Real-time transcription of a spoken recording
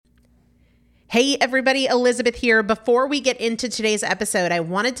Hey everybody, Elizabeth here. Before we get into today's episode, I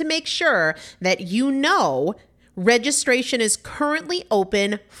wanted to make sure that you know registration is currently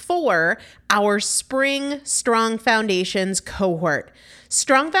open for our Spring Strong Foundations cohort.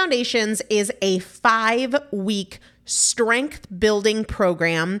 Strong Foundations is a 5-week strength building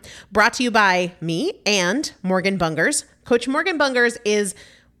program brought to you by me and Morgan Bungers. Coach Morgan Bungers is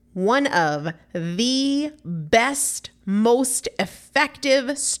one of the best, most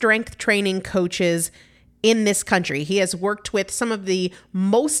effective strength training coaches in this country. He has worked with some of the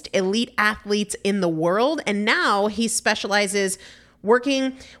most elite athletes in the world, and now he specializes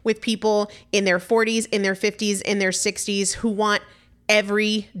working with people in their 40s, in their 50s, in their 60s who want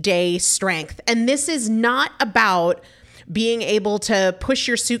everyday strength. And this is not about being able to push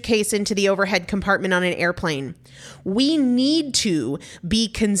your suitcase into the overhead compartment on an airplane. We need to be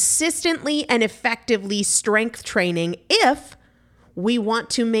consistently and effectively strength training if we want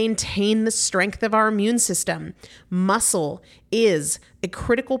to maintain the strength of our immune system. Muscle is a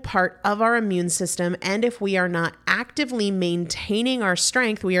critical part of our immune system, and if we are not actively maintaining our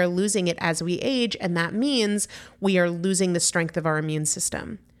strength, we are losing it as we age, and that means we are losing the strength of our immune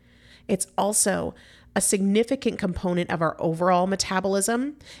system. It's also a significant component of our overall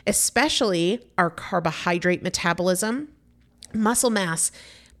metabolism, especially our carbohydrate metabolism. Muscle mass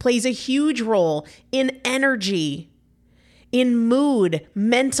plays a huge role in energy, in mood,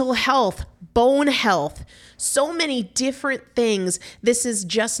 mental health, bone health, so many different things. This is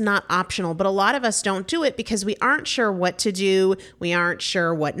just not optional, but a lot of us don't do it because we aren't sure what to do. We aren't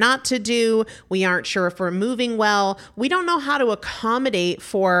sure what not to do. We aren't sure if we're moving well. We don't know how to accommodate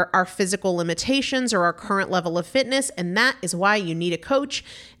for our physical limitations or our current level of fitness, and that is why you need a coach,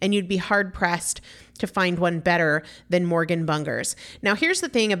 and you'd be hard-pressed to find one better than Morgan Bungers. Now, here's the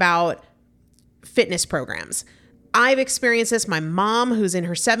thing about fitness programs. I've experienced this. My mom, who's in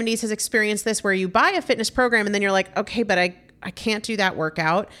her 70s, has experienced this, where you buy a fitness program and then you're like, okay, but I can't do that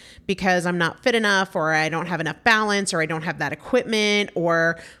workout because I'm not fit enough, or I don't have enough balance, or I don't have that equipment,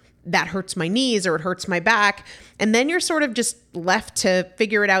 or that hurts my knees, or it hurts my back. And then you're sort of just left to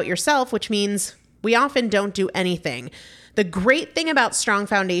figure it out yourself, which means we often don't do anything. The great thing about Strong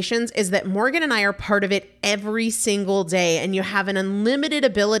Foundations is that Morgan and I are part of it every single day, and you have an unlimited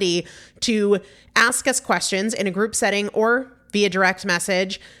ability to ask us questions in a group setting or via direct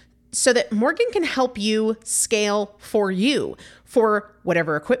message so that Morgan can help you scale for you, for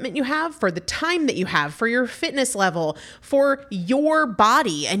whatever equipment you have, for the time that you have, for your fitness level, for your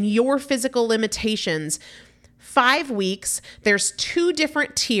body and your physical limitations. 5 weeks, there's 2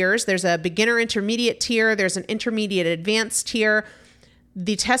 different tiers. There's a beginner intermediate tier. There's an intermediate advanced tier.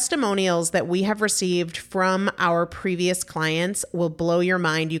 The testimonials that we have received from our previous clients will blow your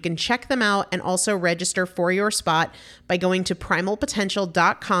mind. You can check them out and also register for your spot by going to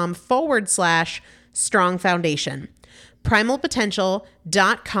primalpotential.com/strong foundation.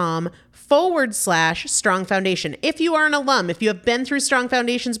 primalpotential.com/strong foundation. If you are an alum, if you have been through Strong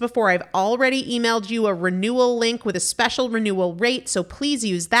Foundations before, I've already emailed you a renewal link with a special renewal rate, so please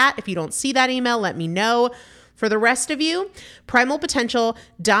use that. If you don't see that email, let me know. For the rest of you,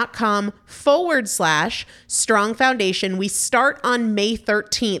 primalpotential.com/strong foundation. We start on May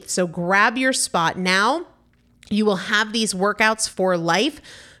 13th, so grab your spot now. You will have these workouts for life.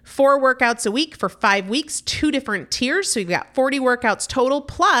 4 workouts a week for 5 weeks, 2 different tiers. So you've got 40 workouts total.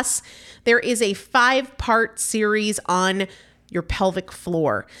 Plus, there is a 5-part series on your pelvic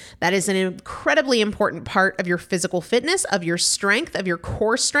floor. That is an incredibly important part of your physical fitness, of your strength, of your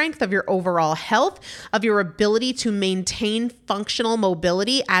core strength, of your overall health, of your ability to maintain functional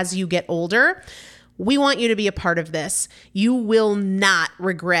mobility as you get older. We want you to be a part of this. You will not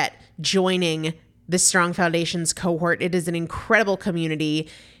regret joining the Strong Foundations cohort. It is an incredible community.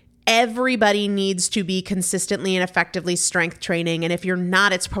 Everybody needs to be consistently and effectively strength training. And if you're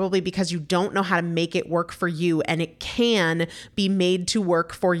not, it's probably because you don't know how to make it work for you. And it can be made to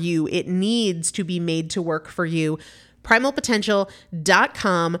work for you. It needs to be made to work for you.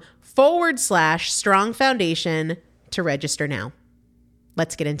 primalpotential.com/strong foundation to register now.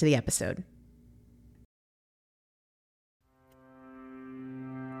 Let's get into the episode.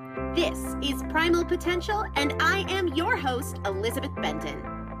 This is Primal Potential, and I am your host, Elizabeth Benton.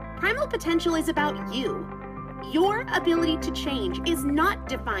 Primal Potential is about you. Your ability to change is not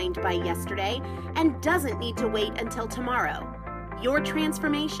defined by yesterday and doesn't need to wait until tomorrow. Your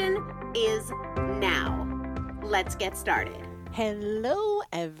transformation is now. Let's get started. Hello,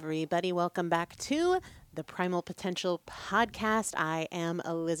 everybody. Welcome back to the Primal Potential podcast. I am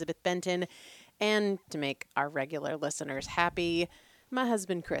Elizabeth Benton, and to make our regular listeners happy, my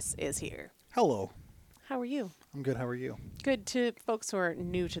husband Chris is here. Hello. How are you? I'm good. How are you? Good. To folks who are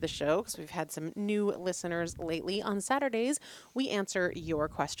new to the show, because we've had some new listeners lately. On Saturdays, we answer your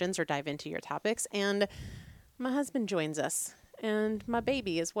questions or dive into your topics, and my husband joins us, and my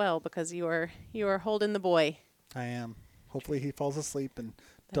baby as well, because you are holding the boy. I am. Hopefully he falls asleep and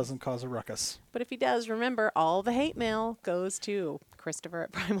doesn't cause a ruckus. But if he does, remember, all the hate mail goes to Christopher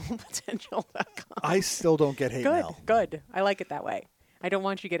at primalpotential.com. I still don't get hate mail. Good. I like it that way. I don't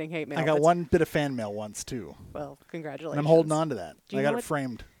want you getting hate mail. I got one bit of fan mail once, too. Well, congratulations. And I'm holding on to that. Do you I know got it what-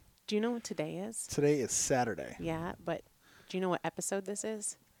 framed. Do you know what today is? Today is Saturday. Yeah, but do you know what episode this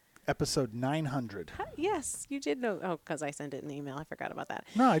is? Episode 900. Yes, you did know. Oh, because I sent it in the email. I forgot about that.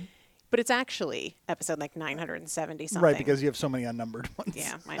 No, But it's actually episode like 970 something. right, because you have so many unnumbered ones.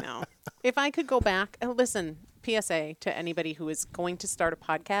 Yeah, I know. If I could go back, listen, PSA to anybody who is going to start a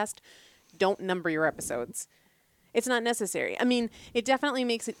podcast, don't number your episodes. It's not necessary. I mean, it definitely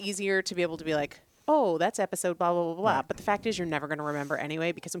makes it easier to be able to be like, oh, that's episode blah, blah, blah, blah. Right. But the fact is you're never going to remember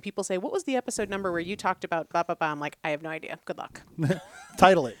anyway, because when people say, what was the episode number where you talked about blah, blah, blah, I'm like, I have no idea. Good luck.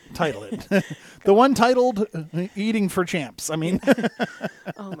 Title it. The one titled Eating for Champs. I mean,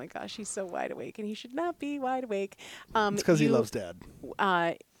 Oh my gosh, he's so wide awake, and he should not be wide awake. it's because he you- loves Dad.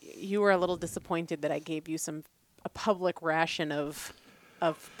 You were a little disappointed that I gave you a public ration of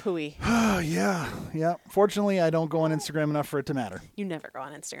pooey. Oh, yeah. Yeah. Fortunately, I don't go on Instagram enough for it to matter. You never go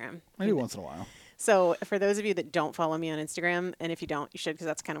on Instagram. I do once in a while. So for those of you that don't follow me on Instagram, and if you don't, you should, because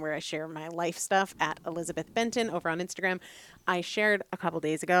that's kind of where I share my life stuff, at Elizabeth Benton over on Instagram. I shared a couple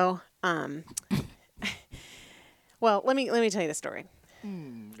days ago. Well, let me tell you the story.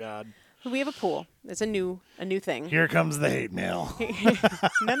 God. We have a pool. It's a new thing. Here comes the hate mail.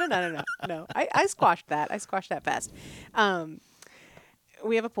 No. I squashed that. I squashed that fast.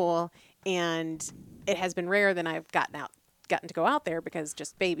 We have a pool, and it has been rare that I've gotten to go out there because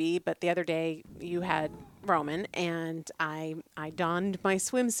just baby. But the other day you had Roman, and I donned my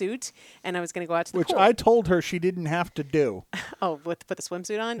swimsuit, and I was going to go out to the Which pool. I told her she didn't have to do. Oh, put the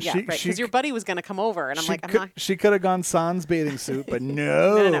swimsuit on? Yeah, She- right. she Because your buddy was going to come over, and I'm like, I'm not. She could have gone sans bathing suit, but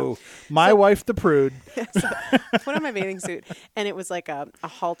no. No. My wife, the prude. Put on my bathing suit, and it was like a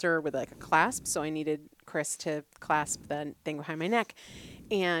halter with like a clasp, so I needed Chris to clasp the thing behind my neck.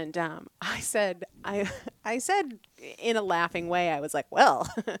 And I said in a laughing way, I was like, well,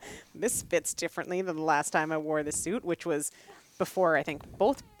 this fits differently than the last time I wore this suit, which was before, I think,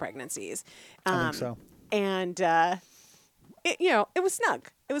 both pregnancies. I think so. And it was snug.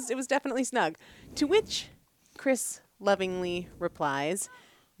 It was definitely snug. To which Chris lovingly replies,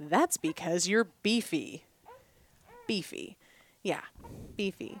 "That's because you're beefy." Beefy. Yeah,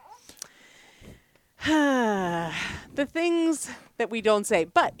 beefy. The things that we don't say.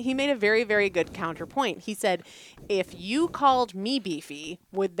 But he made a very, very good counterpoint. He said, if you called me beefy,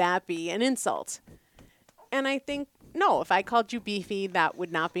 would that be an insult? And I think, no, if I called you beefy, that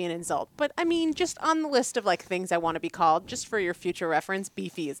would not be an insult. But I mean, just on the list of like things I want to be called, just for your future reference,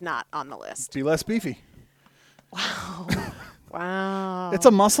 beefy is not on the list. Be less beefy. Wow. It's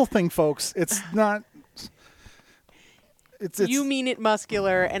a muscle thing, folks. It's not. It's You mean it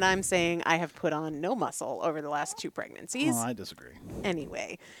muscular, and I'm saying I have put on no muscle over the last 2 pregnancies. Oh, I disagree.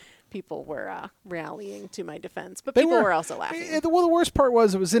 Anyway, people were rallying to my defense, but They people were also laughing. Well, the worst part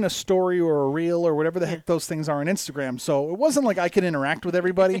was it was in a story or a reel or whatever the heck those things are on Instagram. So it wasn't like I could interact with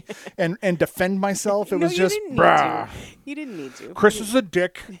everybody and defend myself. It No, was you just, didn't need brah. to. You didn't need to. Chris is a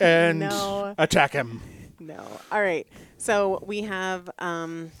dick and No. attack him. No. All right. So we have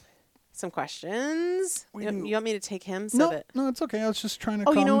some questions. We You do. want me to take him so No, that? no, it's okay. I was just trying to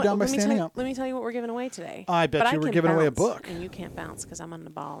Oh, calm you know you what? down by standing up. Let me tell you what we're giving away today. I bet But you were can giving away a bounce, book. and you can't bounce because I'm on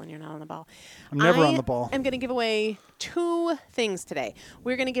the ball and you're not on the ball. I'm never on the ball. I'm going to give away 2 things today.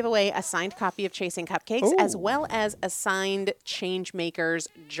 We're going to give away a signed copy of Chasing Cupcakes, Ooh. as well as a signed Changemakers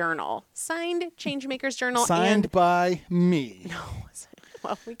journal. Signed Changemakers journal. Signed and by me.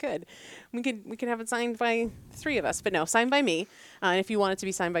 well, we could have it signed by 3 of us, but no, signed by me. And if you want it to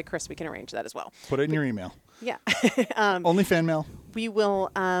be signed by Chris, we can arrange that as well. Put it in your email. Yeah. Only fan mail. We will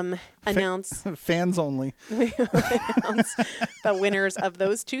announce Fans only. the winners of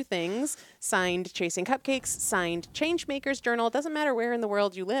those 2 things. Signed Chasing Cupcakes, signed Changemakers journal. It doesn't matter where in the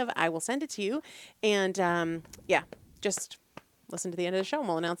world you live. I will send it to you. And just listen to the end of the show and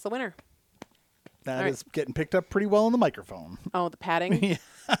we'll announce the winner. That All is getting picked up pretty well on the microphone. Oh, the patting?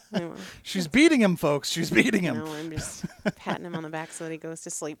 She's beating him, folks. She's beating him. No, I'm just patting him on the back so that he goes to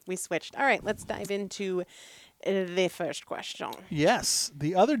sleep. We switched. All right, let's dive into the first question. Yes.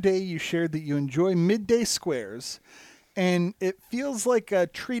 The other day you shared that you enjoy midday squares, and it feels like a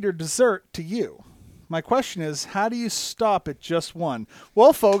treat or dessert to you. My question is, how do you stop at just one?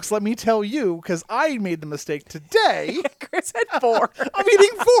 Well, folks, let me tell you, because I made the mistake today. Chris had 4. I'm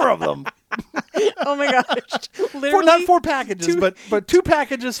eating 4 of them. Oh my gosh. Literally, Not 4 packages, but 2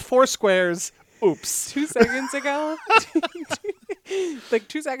 packages, 4 squares. Oops. 2 seconds ago, like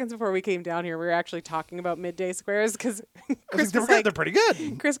 2 seconds before we came down here, we were actually talking about midday squares because Chris was like, They're pretty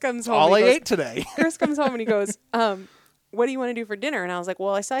good. Chris comes home. All I and he goes, ate today. Chris comes home and he goes, what do you want to do for dinner? And I was like,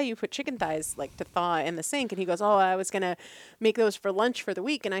 well, I saw you put chicken thighs like to thaw in the sink. And he goes, oh, I was going to make those for lunch for the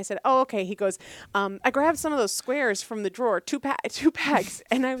week. And I said, oh, okay. He goes, I grabbed some of those squares from the drawer, 2 packs.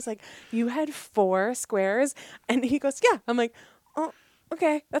 And I was like, you had 4 squares? And he goes, yeah. I'm like, oh,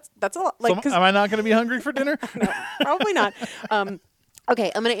 okay. That's a lot. Like, So am I not going to be hungry for dinner? no, probably not.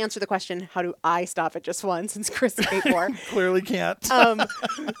 Okay, I'm going to answer the question, how do I stop at just one since Chris ate 4? Clearly can't.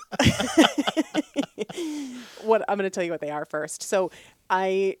 What I'm going to tell you what they are first. So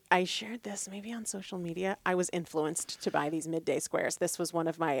I shared this maybe on social media. I was influenced to buy these midday squares. This was one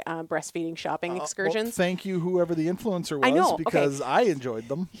of my breastfeeding shopping excursions. Well, thank you, whoever the influencer was, I know, okay. because I enjoyed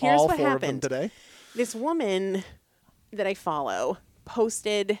them. Here's all what 4 happened. of them today. This woman that I follow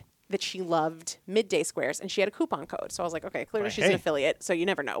posted that she loved midday squares and she had a coupon code. So I was like, okay, clearly she's an affiliate. So you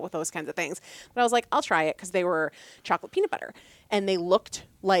never know with those kinds of things. But I was like, I'll try it because they were chocolate peanut butter and they looked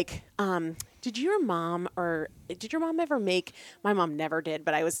like, did your mom ever make, my mom never did,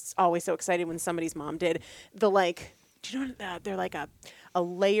 but I was always so excited when somebody's mom did do you know, they're like a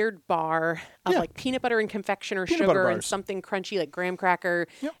layered bar of like peanut butter and confectioner sugar and something crunchy like graham cracker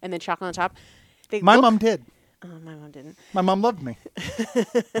and then chocolate on top. My mom did. My mom didn't. My mom loved me.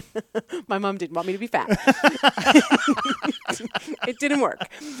 My mom didn't want me to be fat. It didn't work.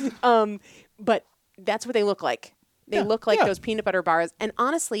 But that's what they look like. They look like those peanut butter bars. And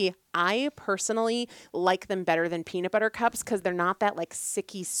honestly, I personally like them better than peanut butter cups because they're not that like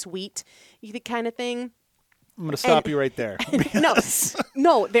sicky sweet kind of thing. I'm going to stop you right there.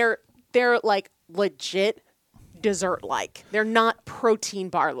 No, they're like legit dessert-like. They're not protein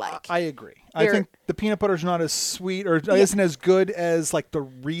bar-like. I agree. I think the peanut butter's not as sweet or isn't as good as like the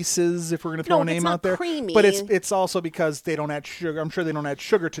Reese's, if we're going to throw a name out there. Creamy. But it's also because they don't add sugar. I'm sure they don't add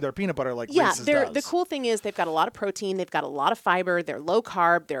sugar to their peanut butter like Reese's does. The cool thing is they've got a lot of protein. They've got a lot of fiber. They're low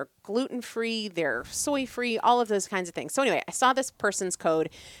carb. They're gluten-free. They're soy-free. All of those kinds of things. So anyway, I saw this person's code.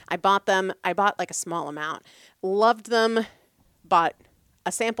 I bought them. I bought like a small amount. Loved them. Bought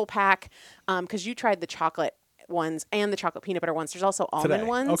a sample pack because you tried the chocolate ones and the chocolate peanut butter ones. There's also almond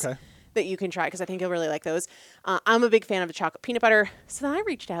ones that you can try because I think you'll really like those. I'm a big fan of the chocolate peanut butter. So then I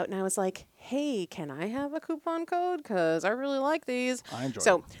reached out and I was like, hey, can I have a coupon code? Because I really like these. I enjoy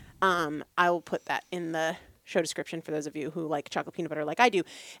So I will put that in the show description for those of you who like chocolate peanut butter like I do.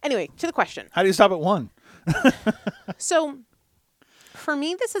 Anyway, to the question. How do you stop at 1? So for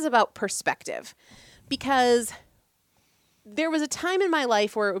me, this is about perspective because there was a time in my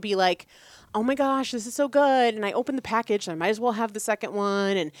life where it would be like, oh my gosh, this is so good. And I opened the package and I might as well have the second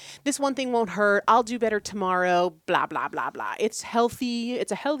one. And this one thing won't hurt. I'll do better tomorrow. Blah, blah, blah, blah. It's healthy.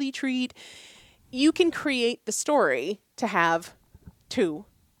 It's a healthy treat. You can create the story to have 2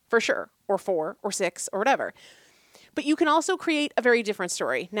 for sure, or 4 or 6 or whatever. But you can also create a very different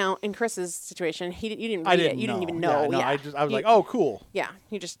story. Now, in Chris's situation, you didn't read it. You didn't even know. I was like, oh, cool. Yeah,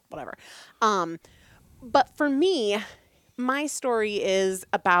 you just, whatever. But for me, my story is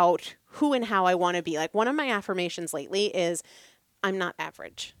about who and how I want to be. Like one of my affirmations lately is I'm not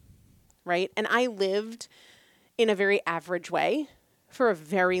average, right? And I lived in a very average way for a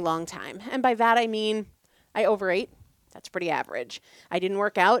very long time. And by that, I mean, I overate. That's pretty average. I didn't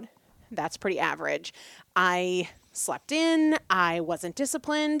work out. That's pretty average. I slept in. I wasn't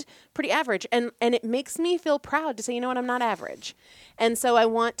disciplined. Pretty average. And it makes me feel proud to say, you know what, I'm not average. And so I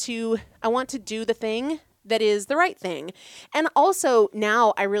want to do the thing that is the right thing. And also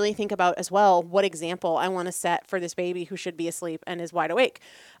now I really think about as well what example I want to set for this baby who should be asleep and is wide awake.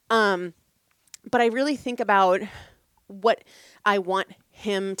 But I really think about what I want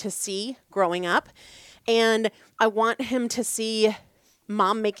him to see growing up. And I want him to see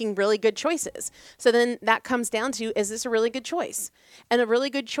mom making really good choices. So then that comes down to, is this a really good choice? And a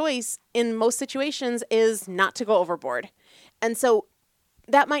really good choice in most situations is not to go overboard. And so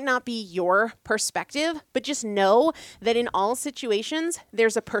that might not be your perspective, but just know that in all situations,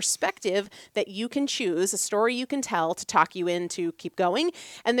 there's a perspective that you can choose, a story you can tell to talk you into keep going.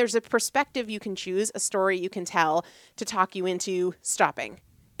 And there's a perspective you can choose, a story you can tell to talk you into stopping.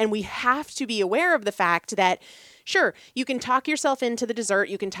 And we have to be aware of the fact that, sure, you can talk yourself into the dessert.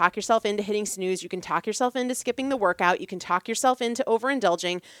 You can talk yourself into hitting snooze. You can talk yourself into skipping the workout. You can talk yourself into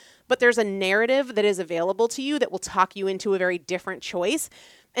overindulging. but there's a narrative that is available to you that will talk you into a very different choice.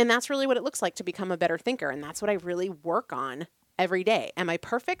 And that's really what it looks like to become a better thinker. And that's what I really work on every day. Am I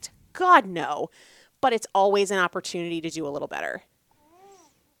perfect? God, no. But it's always an opportunity to do a little better.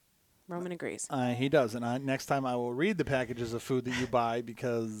 Roman agrees. He does. And next time I will read the packages of food that you buy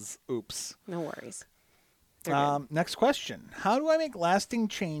because, oops. No worries. Next question. How do I make lasting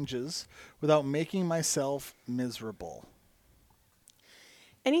changes without making myself miserable?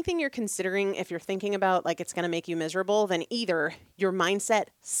 Anything you're considering, if you're thinking about like it's going to make you miserable, then either your mindset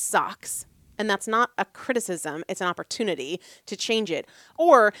sucks, and that's not a criticism, it's an opportunity to change it,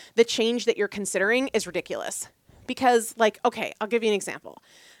 or the change that you're considering is ridiculous. Because like, okay, I'll give you an example.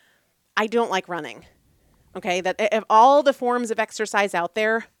 I don't like running. Okay, that of all the forms of exercise out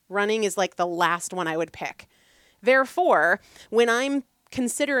there, running is like the last one I would pick. Therefore, when I'm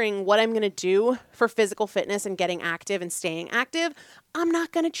considering what I'm going to do for physical fitness and getting active and staying active, I'm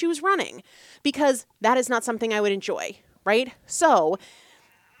not going to choose running because that is not something I would enjoy, right? So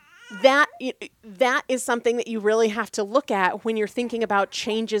that is something that you really have to look at when you're thinking about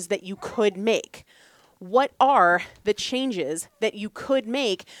changes that you could make. What are the changes that you could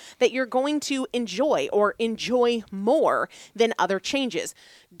make that you're going to enjoy or enjoy more than other changes?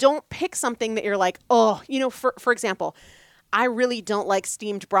 Don't pick something that you're like, oh, for example, I really don't like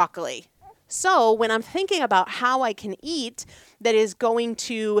steamed broccoli. So when I'm thinking about how I can eat that is going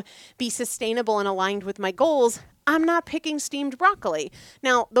to be sustainable and aligned with my goals, I'm not picking steamed broccoli.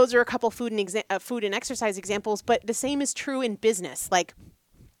 Now, those are a couple food and exercise examples, but the same is true in business. Like,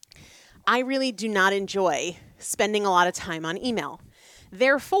 I really do not enjoy spending a lot of time on email.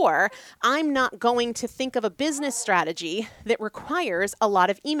 Therefore, I'm not going to think of a business strategy that requires a lot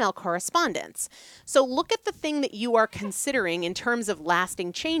of email correspondence. So look at the thing that you are considering in terms of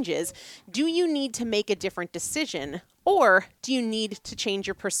lasting changes. Do you need to make a different decision, or do you need to change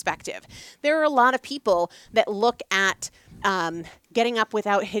your perspective? There are a lot of people that look at getting up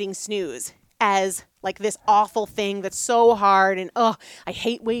without hitting snooze as like this awful thing that's so hard and, oh, I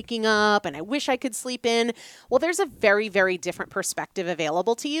hate waking up and I wish I could sleep in. Well, there's a very, very different perspective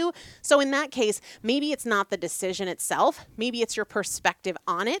available to you. So in that case, maybe it's not the decision itself. Maybe it's your perspective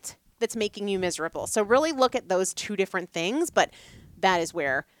on it that's making you miserable. So really look at those two different things, but that is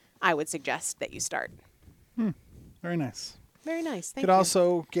where I would suggest that you start. Very nice. Very nice. Thank Could you.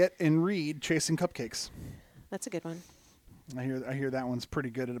 also get and read Chasing Cupcakes. That's a good one. I hear that one's pretty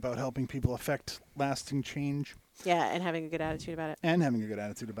good at about helping people affect lasting change. Yeah, and having a good attitude about it. And having a good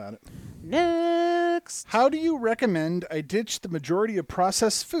attitude about it. Next. How do you recommend I ditch the majority of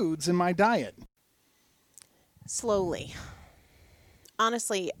processed foods in my diet? Slowly.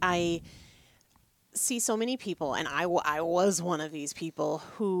 Honestly, I see so many people, and I was one of these people,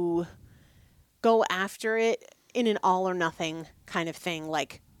 who go after it in an all or nothing kind of thing,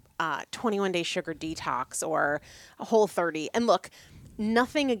 like 21-day sugar detox or a Whole30. And look,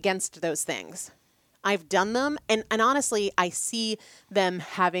 nothing against those things. I've done them, and honestly, I see them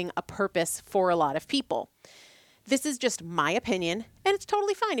having a purpose for a lot of people. This is just my opinion, and it's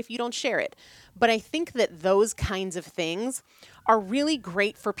totally fine if you don't share it. But I think that those kinds of things are really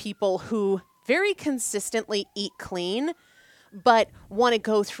great for people who very consistently eat clean, but want to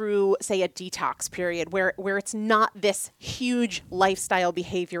go through, say, a detox period where it's not this huge lifestyle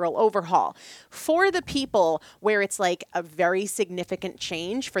behavioral overhaul. For the people where it's like a very significant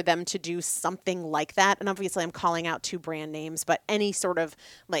change for them to do something like that, and obviously I'm calling out 2 brand names, but any sort of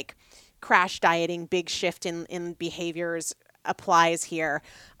like crash dieting, big shift in behaviors applies here.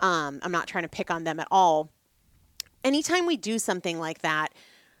 I'm not trying to pick on them at all. Anytime we do something like that,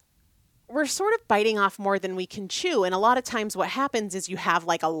 we're sort of biting off more than we can chew. And a lot of times what happens is you have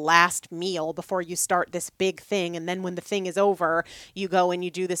like a last meal before you start this big thing. And then when the thing is over, you go and you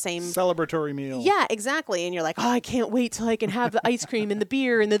do the same Celebratory meal. Yeah, exactly. And you're like, oh, I can't wait till I can have the ice cream and the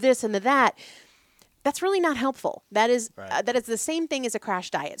beer and the this and the that. That's really not helpful. That is the same thing as a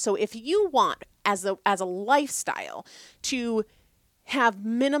crash diet. So if you want as a lifestyle to have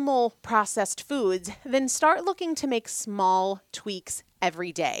minimal processed foods, then start looking to make small tweaks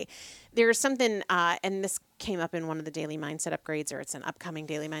every day. There's something, and this came up in one of the daily mindset upgrades, or it's an upcoming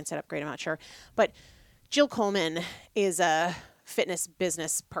daily mindset upgrade, I'm not sure. But Jill Coleman is a fitness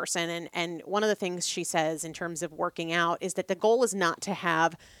business person. And one of the things she says in terms of working out is that the goal is not to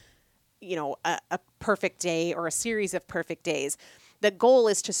have, a perfect day or a series of perfect days. The goal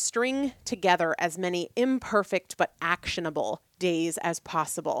is to string together as many imperfect but actionable days as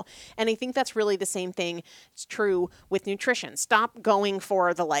possible. And I think that's really the same thing. It's true with nutrition. Stop going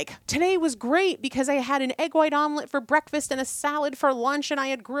for the today was great because I had an egg white omelet for breakfast and a salad for lunch and I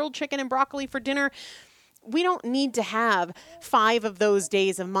had grilled chicken and broccoli for dinner. we don't need to have 5 of those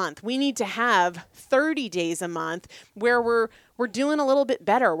days a month. We need to have 30 days a month where we're doing a little bit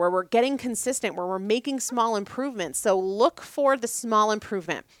better, where we're getting consistent, where we're making small improvements. So look for the small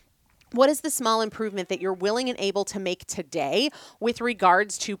improvement. What is the small improvement that you're willing and able to make today with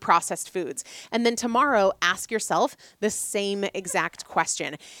regards to processed foods? And then tomorrow, ask yourself the same exact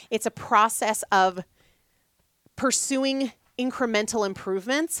question. It's a process of pursuing incremental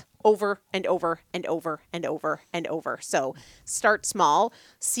improvements over and over and over and over and over. So start small,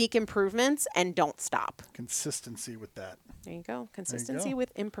 seek improvements, and don't stop. Consistency with that. There you go. Consistency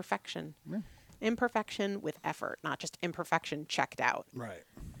with imperfection. Yeah. Imperfection with effort, not just imperfection checked out. Right.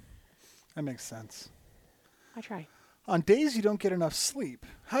 That makes sense. I try. On days you don't get enough sleep,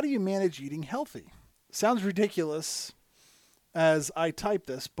 how do you manage eating healthy? Sounds ridiculous as I type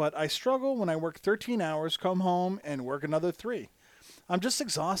this, but I struggle when I work 13 hours, come home, and work another 3. I'm just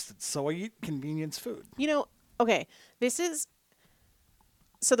exhausted, so I eat convenience food. Okay,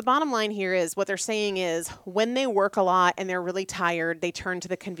 so the bottom line here is what they're saying is when they work a lot and they're really tired, they turn to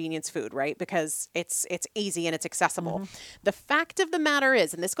the convenience food, right? Because it's easy and it's accessible. Mm-hmm. The fact of the matter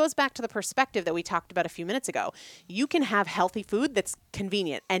is, and this goes back to the perspective that we talked about a few minutes ago, you can have healthy food that's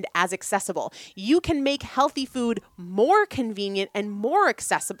convenient and as accessible. You can make healthy food more convenient and more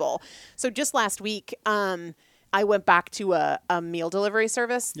accessible. So just last week, I went back to a meal delivery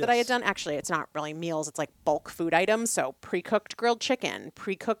service that I had done. Actually, it's not really meals. It's like bulk food items. So pre-cooked grilled chicken,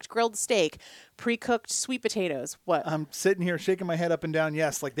 pre-cooked grilled steak, pre-cooked sweet potatoes. What? I'm sitting here shaking my head up and down.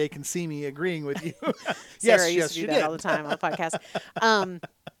 Yes, like they can see me agreeing with you. Sarah used to do that all the time on the podcast.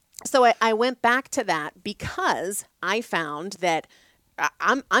 So I went back to that because I found that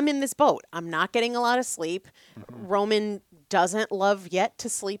I'm in this boat. I'm not getting a lot of sleep. Mm-hmm. Roman doesn't love yet to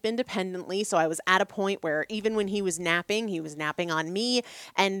sleep independently. So I was at a point where even when he was napping on me,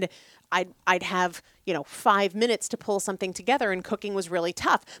 and I'd have, 5 minutes to pull something together, and cooking was really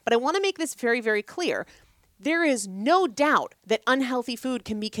tough. But I want to make this very, very clear. There is no doubt that unhealthy food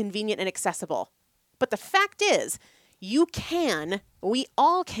can be convenient and accessible. But the fact is, we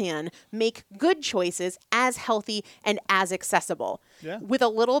all can make good choices as healthy and as accessible with a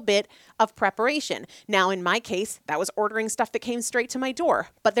little bit of preparation. Now, in my case, that was ordering stuff that came straight to my door.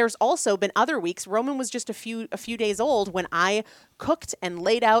 But there's also been other weeks. Roman was just a few days old when I cooked and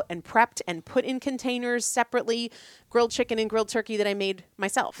laid out and prepped and put in containers separately grilled chicken and grilled turkey that I made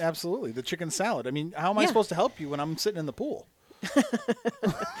myself. Absolutely. The chicken salad. I mean, how am I supposed to help you when I'm sitting in the pool?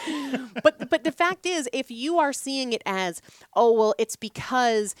 But the fact is, if you are seeing it as, oh, well, it's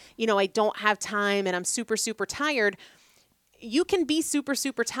because, I don't have time and I'm super, super tired, you can be super,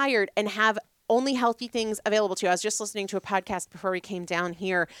 super tired and have only healthy things available to you. I was just listening to a podcast before we came down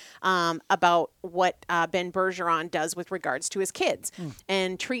here about what Ben Bergeron does with regards to his kids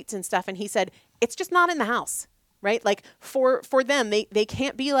and treats and stuff. And he said, it's just not in the house. Right? Like for them, they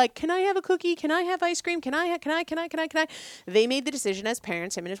can't be like, can I have a cookie? Can I have ice cream? Can I? They made the decision as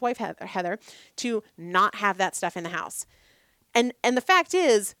parents, him and his wife, Heather, to not have that stuff in the house. And the fact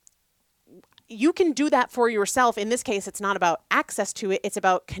is, you can do that for yourself. In this case, it's not about access to it. It's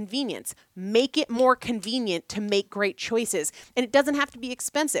about convenience. Make it more convenient to make great choices. And it doesn't have to be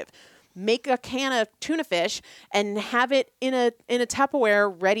expensive. Make a can of tuna fish and have it in a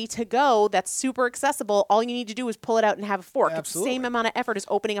Tupperware ready to go. That's super accessible. All you need to do is pull it out and have a fork. Absolutely. It's the same amount of effort as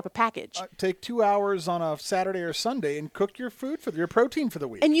opening up a package. Take 2 hours on a Saturday or Sunday and cook your food for your protein for the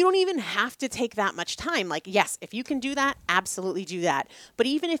week. And you don't even have to take that much time. Like, yes, if you can do that, absolutely do that. But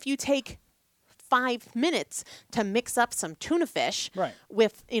even if you take 5 minutes to mix up some tuna fish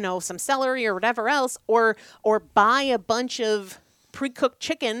with, some celery or whatever else, or buy a bunch of pre-cooked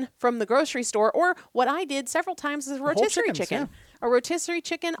chicken from the grocery store, or what I did several times is a rotisserie chicken. A rotisserie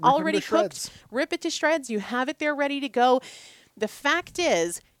chicken already cooked, rip it to shreds. You have it there ready to go. The fact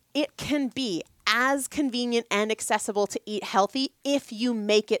is, it can be as convenient and accessible to eat healthy if you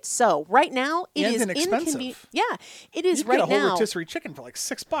make it so. Right now, it is inconvenient. Yeah, it is right now. You get a whole rotisserie chicken for like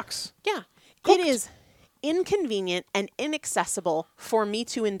 $6. Yeah, cooked. It is inconvenient and inaccessible for me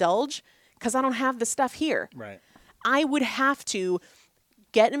to indulge because I don't have the stuff here. Right. I would have to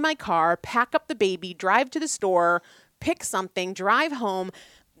get in my car, pack up the baby, drive to the store, pick something, drive home.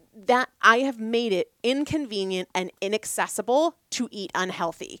 That I have made it inconvenient and inaccessible to eat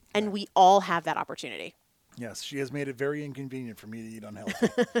unhealthy. And we all have that opportunity. Yes, she has made it very inconvenient for me to eat unhealthy.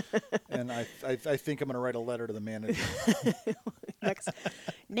 And I think I'm going to write a letter to the manager.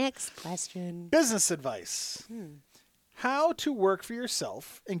 Next question. Business advice. How to work for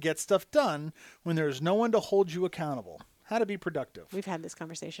yourself and get stuff done when there's no one to hold you accountable. How to be productive. We've had this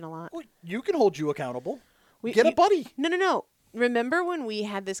conversation a lot. Well, you can hold you accountable. Get a buddy. No. Remember when we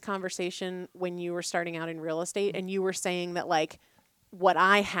had this conversation when you were starting out in real estate and you were saying that like what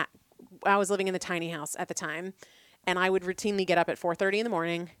I was living in the tiny house at the time and I would routinely get up at 4:30 in the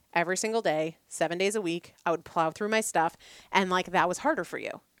morning every single day, 7 days a week. I would plow through my stuff and like that was harder for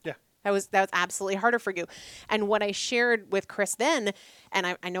you. Yeah. That was absolutely harder for you. And what I shared with Chris then,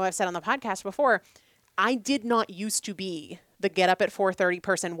 and I know I've said on the podcast before, I did not used to be the get up at 4:30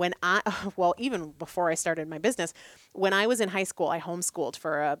 person when even before I started my business, when I was in high school, I homeschooled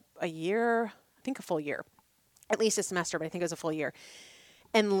for a year, I think a full year, at least a semester, but I think it was a full year.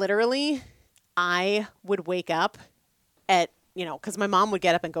 And literally I would wake up at, cause my mom would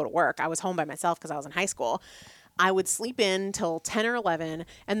get up and go to work. I was home by myself cause I was in high school. I would sleep in till 10 or 11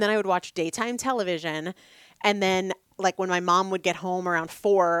 and then I would watch daytime television. And then like when my mom would get home around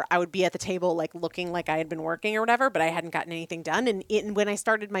 4, I would be at the table like looking like I had been working or whatever, but I hadn't gotten anything done. And when I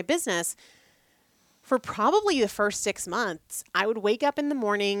started my business, for probably the first 6 months, I would wake up in the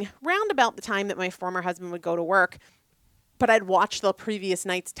morning round about the time that my former husband would go to work, but I'd watch the previous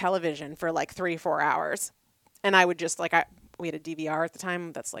night's television for like 3-4 hours. And I would just like, we had a DVR at the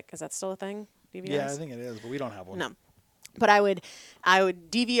time. That's like, is that still a thing? DVRs? Yeah, I think it is, but we don't have one. No. But I would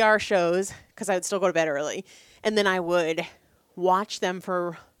DVR shows because I would still go to bed early. And then I would watch them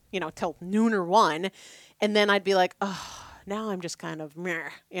for, till noon or 1. And then I'd be like, oh, now I'm just kind of meh,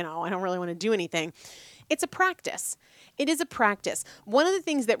 I don't really want to do anything. It's a practice. It is a practice. One of the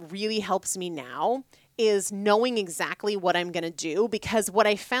things that really helps me now is knowing exactly what I'm going to do, because what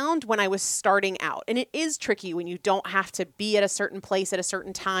I found when I was starting out, and it is tricky when you don't have to be at a certain place at a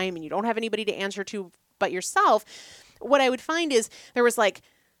certain time and you don't have anybody to answer to but yourself, what I would find is there was like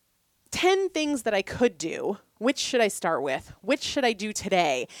 10 things that I could do. Which should I start with? Which should I do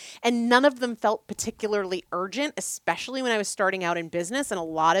today? And none of them felt particularly urgent, especially when I was starting out in business. And a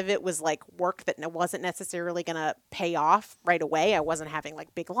lot of it was like work that wasn't necessarily going to pay off right away. I wasn't having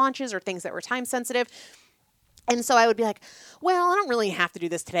like big launches or things that were time sensitive. And so I would be like, well, I don't really have to do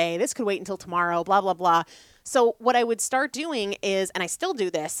this today. This could wait until tomorrow, blah, blah, blah. So what I would start doing is, and I still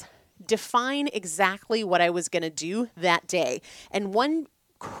do this, define exactly what I was going to do that day. And one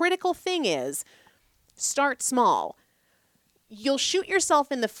critical thing is, start small. You'll shoot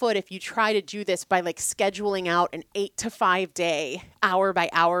yourself in the foot if you try to do this by like scheduling out an 8 to 5 day, hour by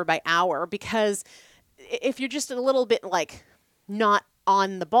hour by hour, because if you're just a little bit like not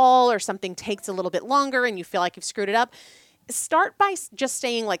on the ball or something takes a little bit longer and you feel like you've screwed it up, start by just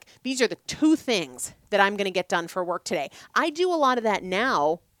saying like, these are the 2 things that I'm going to get done for work today. I do a lot of that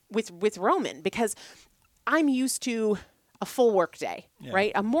now with Roman because I'm used to a full work day,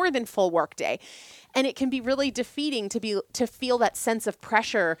 right? A more than full work day. And it can be really defeating to feel that sense of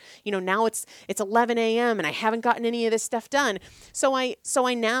pressure. Now it's 11 a.m. and I haven't gotten any of this stuff done. So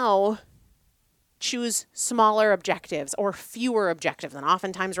I now choose smaller objectives or fewer objectives. And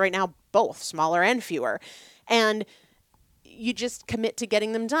oftentimes right now, both smaller and fewer. And you just commit to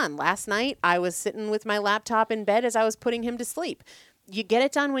getting them done. Last night, I was sitting with my laptop in bed as I was putting him to sleep. You get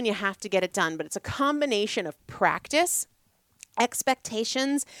it done when you have to get it done, but it's a combination of practice,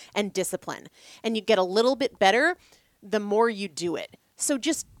 expectations, and discipline. And you get a little bit better the more you do it. So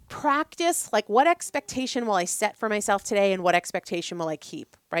just practice, like what expectation will I set for myself today and what expectation will I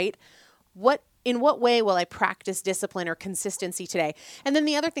keep, right? In what way will I practice discipline or consistency today? And then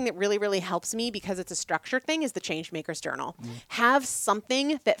the other thing that really, really helps me because it's a structured thing is the Changemakers Journal. Have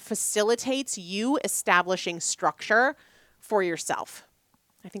something that facilitates you establishing structure for yourself.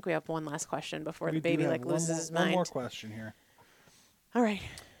 I think we have one last question before the baby loses his mind. One more question here. All right.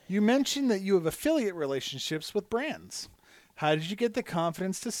 You mentioned that you have affiliate relationships with brands. How did you get the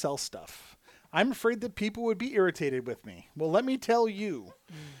confidence to sell stuff? I'm afraid that people would be irritated with me. Well, let me tell you.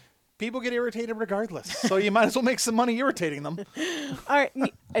 People get irritated regardless, so you might as well make some money irritating them. All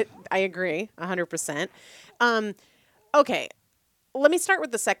right, I agree 100%. Okay, let me start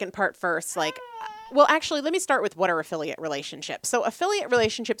with the second part first. Let me start with what are affiliate relationships. So affiliate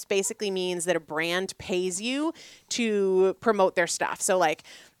relationships basically means that a brand pays you to promote their stuff. So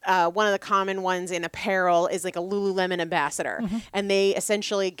one of the common ones in apparel is like a Lululemon ambassador. And they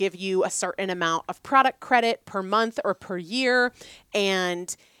essentially give you a certain amount of product credit per month or per year.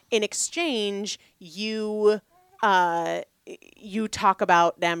 And in exchange, you talk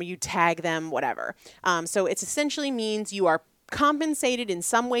about them, you tag them, whatever. So it essentially means you are compensated in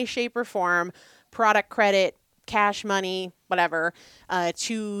some way, shape, or form, product credit, cash money, whatever,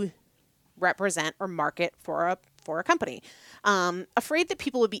 to represent or market for a company. Afraid that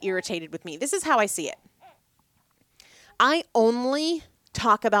people would be irritated with me. This is how I see it. I only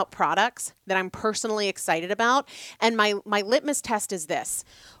talk about products that I'm personally excited about. And my litmus test is this.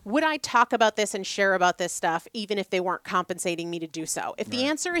 Would I talk about this and share about this stuff even if they weren't compensating me to do so? If the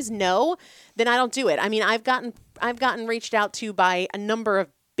answer is no, then I don't do it. I mean, I've gotten reached out to by a number of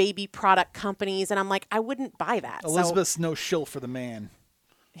baby product companies, and I'm like, I wouldn't buy that. Elizabeth's no shill for the man.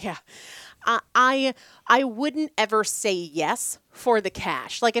 Yeah. I wouldn't ever say yes for the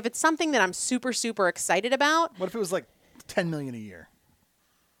cash. Like if it's something that I'm super, super excited about. What if it was like $10 million a year?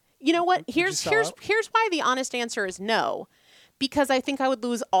 You know what? Would you Here's sell out? why the honest answer is no. Because I think I would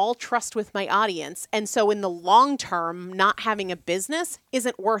lose all trust with my audience. And so in the long term, not having a business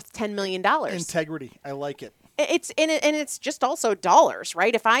isn't worth $10 million. Integrity. I like it. It's just also dollars,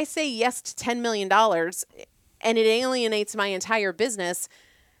 right? If I say yes to $10 million and it alienates my entire business,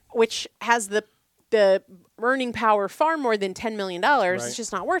 which has the earning power far more than $10 million, it's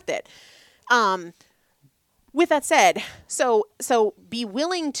just not worth it. With that said, so be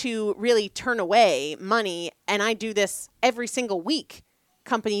willing to really turn away money, and I do this every single week.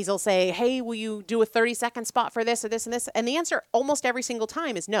 Companies will say, hey, will you do a 30-second spot for this or this and this? And the answer almost every single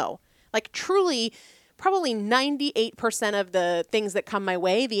time is no. Like truly, probably 98% of the things that come my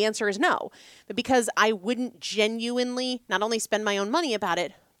way, the answer is no. But because I wouldn't genuinely not only spend my own money about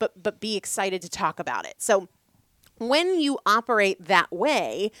it, but be excited to talk about it. So when you operate that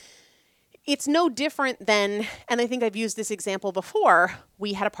way, it's no different than, and I think I've used this example before,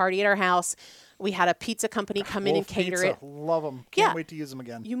 we had a party at our house. We had a pizza company come in and Wolf cater Pizza. it. Love them. Can't wait to use them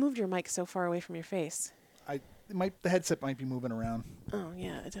again. You moved your mic so far away from your face. The headset might be moving around. Oh,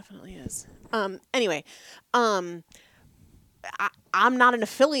 yeah, it definitely is. Anyway, I'm not an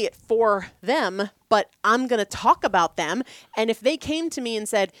affiliate for them, but I'm going to talk about them. And if they came to me and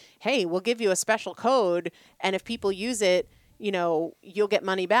said, hey, we'll give you a special code, and if people use it, you'll get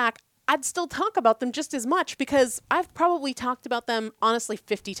money back, I'd still talk about them just as much because I've probably talked about them, honestly,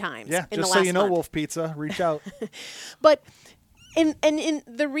 50 times. Yeah, in just the last so you know, month. Wolf Pizza, reach out. But in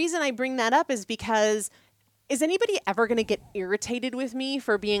the reason I bring that up is because is anybody ever going to get irritated with me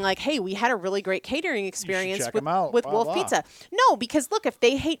for being like, hey, we had a really great catering experience check with 'em out. with Blah, Wolf blah. Pizza? No, because look, if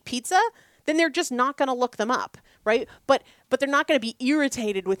they hate pizza, then they're just not going to look them up, right? But they're not going to be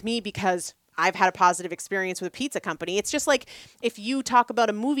irritated with me because I've had a positive experience with a pizza company. It's just like if you talk about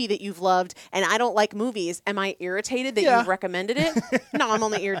a movie that you've loved and I don't like movies, am I irritated that you've recommended it? No, I'm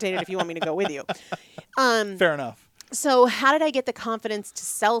only irritated if you want me to go with you. Fair enough. So how did I get the confidence to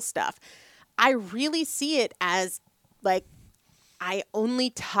sell stuff? I really see it as like I only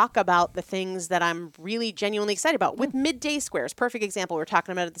talk about the things that I'm really genuinely excited about. With Midday Squares, perfect example we were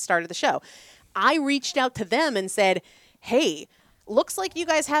talking about at the start of the show. I reached out to them and said, hey, looks like you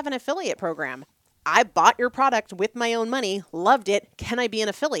guys have an affiliate program. I bought your product with my own money, loved it. Can I be an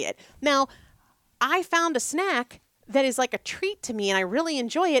affiliate? Now, I found a snack that is like a treat to me and I really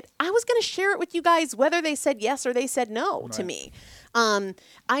enjoy it. I was going to share it with you guys whether they said yes or they said no to me.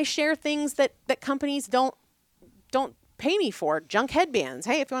 I share things that companies don't pay me for. Junk headbands.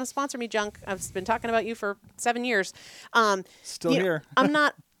 Hey, if you want to sponsor me, Junk, I've been talking about you for 7 years. Still here.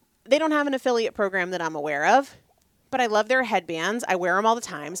 They don't have an affiliate program that I'm aware of, but I love their headbands. I wear them all the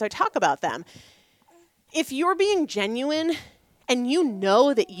time, so I talk about them. If you're being genuine and you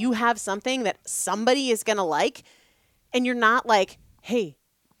know that you have something that somebody is going to like, and you're not like, hey,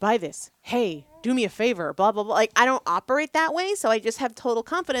 buy this. Hey, do me a favor, blah, blah, blah. Like, I don't operate that way. So I just have total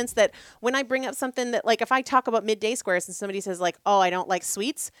confidence that when I bring up something that, like, if I talk about Midday Squares and somebody says, like, oh, I don't like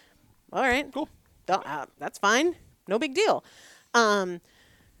sweets. All right, cool. That's fine. No big deal.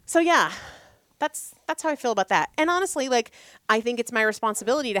 So, yeah, that's how I feel about that. And honestly, like, I think it's my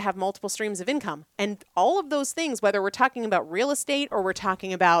responsibility to have multiple streams of income. And all of those things, whether we're talking about real estate or we're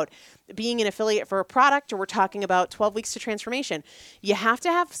talking about being an affiliate for a product or we're talking about 12 weeks to transformation, you have to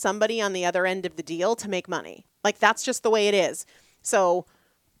have somebody on the other end of the deal to make money. Like, that's just the way it is. So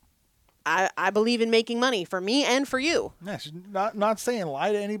I believe in making money for me and for you. Yeah, she's not saying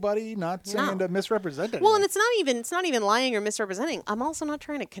lie to anybody, not saying to misrepresent anything. Well, and it's not even lying or misrepresenting. I'm also not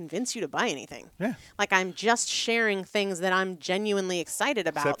trying to convince you to buy anything. Yeah. Like, I'm just sharing things that I'm genuinely excited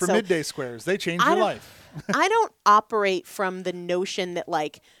about. Except for So Midday Squares. They changed your life. I don't operate from the notion that,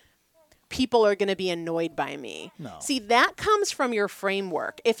 like, people are going to be annoyed by me. No. See, that comes from your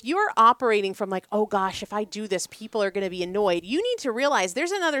framework. If you're operating from like, oh gosh, if I do this, people are going to be annoyed, you need to realize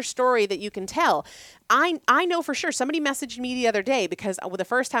there's another story that you can tell. I know for sure. Somebody messaged me the other day because the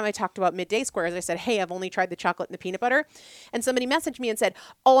first time I talked about Midday Squares, I said, hey, I've only tried the chocolate and the peanut butter. And somebody messaged me and said,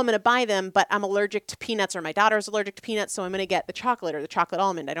 oh, I'm going to buy them, but I'm allergic to peanuts, or my daughter's allergic to peanuts, so I'm going to get the chocolate or the chocolate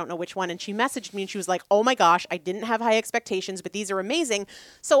almond. I don't know which one. And she messaged me and she was like, oh my gosh, I didn't have high expectations, but these are amazing.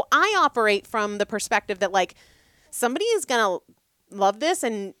 So I operate from the perspective that, like, somebody is going to love this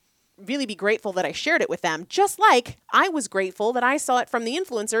and really be grateful that I shared it with them. Just like I was grateful that I saw it from the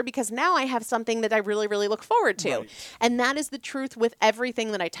influencer, because now I have something that I really, really look forward to. Right. And that is the truth with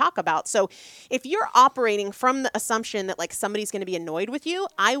everything that I talk about. So if you're operating from the assumption that like somebody's going to be annoyed with you,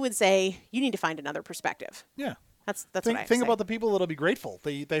 I would say you need to find another perspective. Yeah. That's what I Think say. about the people that'll be grateful.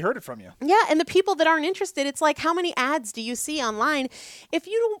 They heard it from you. Yeah, and the people that aren't interested, it's like, how many ads do you see online? If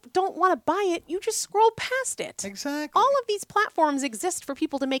you don't want to buy it, you just scroll past it. Exactly. All of these platforms exist for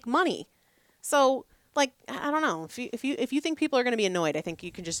people to make money. So, like, I don't know. If you think people are going to be annoyed, I think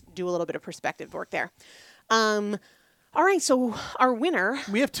you can just do a little bit of perspective work there. All right, so our winner.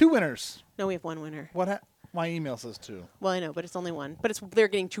 We have 2 winners. No, we have one winner. My email says 2. Well, I know, but it's only one. But they're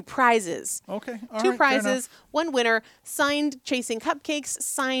getting 2 prizes. Okay. All Two right, fair enough. prizes, one winner, signed Chasing Cupcakes,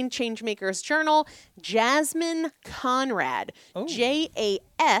 signed Changemakers Journal, Jasmine Conrad. Oh. Jasmyn.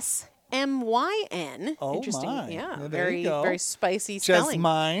 Oh, Interesting. my. Yeah. Well, there you go. Very spicy spelling.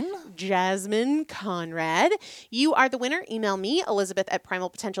 Jasmine Conrad. You are the winner. Email me,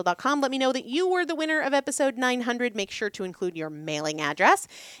 Elizabeth@primalpotential.com. Let me know that you were the winner of episode 900. Make sure to include your mailing address.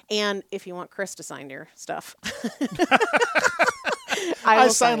 And if you want Chris to sign your stuff. I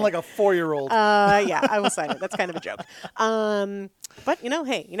will sound sign like a 4-year-old. yeah, I will sign it. That's kind of a joke. But,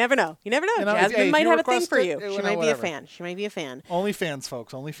 hey, you never know. You never know. Jasmine if might you have a thing request for it, you. She might whatever. be a fan. She might be a fan. Only fans,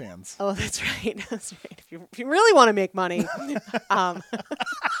 folks. Only fans. Oh, that's right. That's right. If you really want to make money.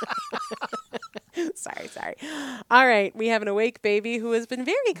 Sorry. All right. We have an awake baby who has been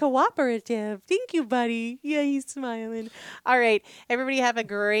very cooperative. Thank you, buddy. Yeah, he's smiling. All right. Everybody have a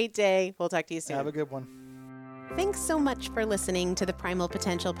great day. We'll talk to you soon. Have a good one. Thanks so much for listening to the Primal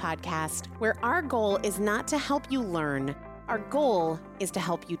Potential Podcast, where our goal is not to help you learn. Our goal is to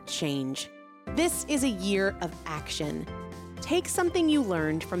help you change. This is a year of action. Take something you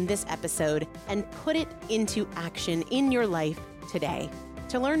learned from this episode and put it into action in your life today.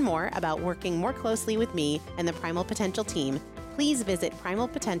 To learn more about working more closely with me and the Primal Potential team, please visit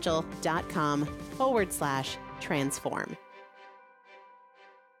primalpotential.com/transform.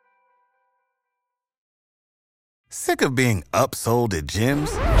 Sick of being upsold at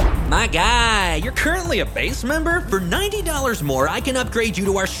gyms? My guy, you're currently a base member? For $90 more, I can upgrade you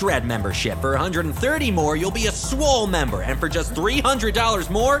to our Shred membership. For $130 more, you'll be a Swole member. And for just $300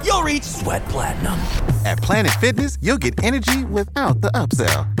 more, you'll reach Sweat Platinum. At Planet Fitness, you'll get energy without the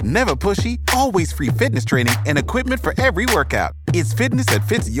upsell. Never pushy, always free fitness training and equipment for every workout. It's fitness that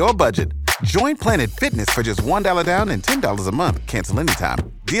fits your budget. Join Planet Fitness for just $1 down and $10 a month. Cancel anytime.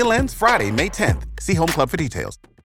 Deal ends Friday, May 10th. See Home Club for details.